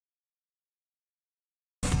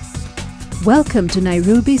Welcome to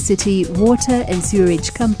Nairobi City Water and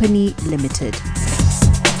Sewerage Company Limited.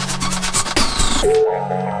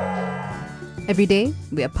 Every day,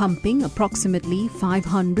 we are pumping approximately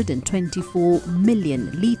 524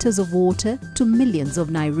 million litres of water to millions of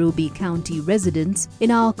Nairobi County residents in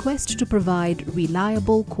our quest to provide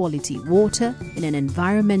reliable quality water in an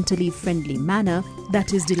environmentally friendly manner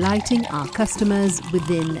that is delighting our customers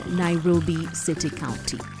within Nairobi City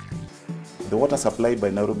County. The water supplied by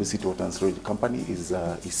Nairobi City Water and Sewerage Company is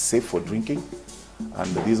safe for drinking, and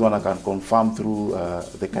this one I can confirm through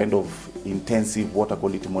the kind of intensive water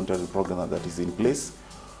quality monitoring program that is in place.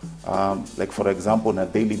 Like for example, on a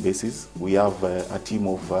daily basis, we have a team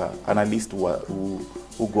of analysts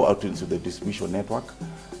who go out into the distribution network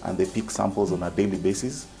and they pick samples on a daily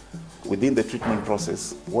basis. Within the treatment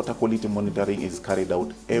process, water quality monitoring is carried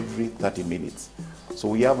out every 30 minutes. So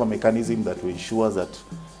we have a mechanism that ensures that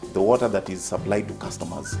the water that is supplied to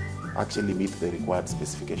customers actually meet the required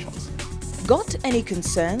specifications. Got any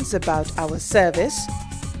concerns about our service?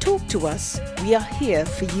 Talk to us, we are here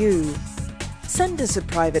for you. Send us a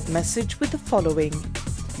private message with the following: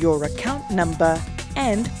 your account number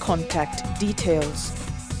and contact details.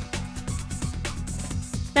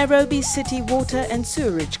 Nairobi City Water and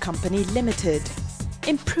Sewerage Company Limited,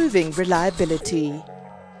 improving reliability.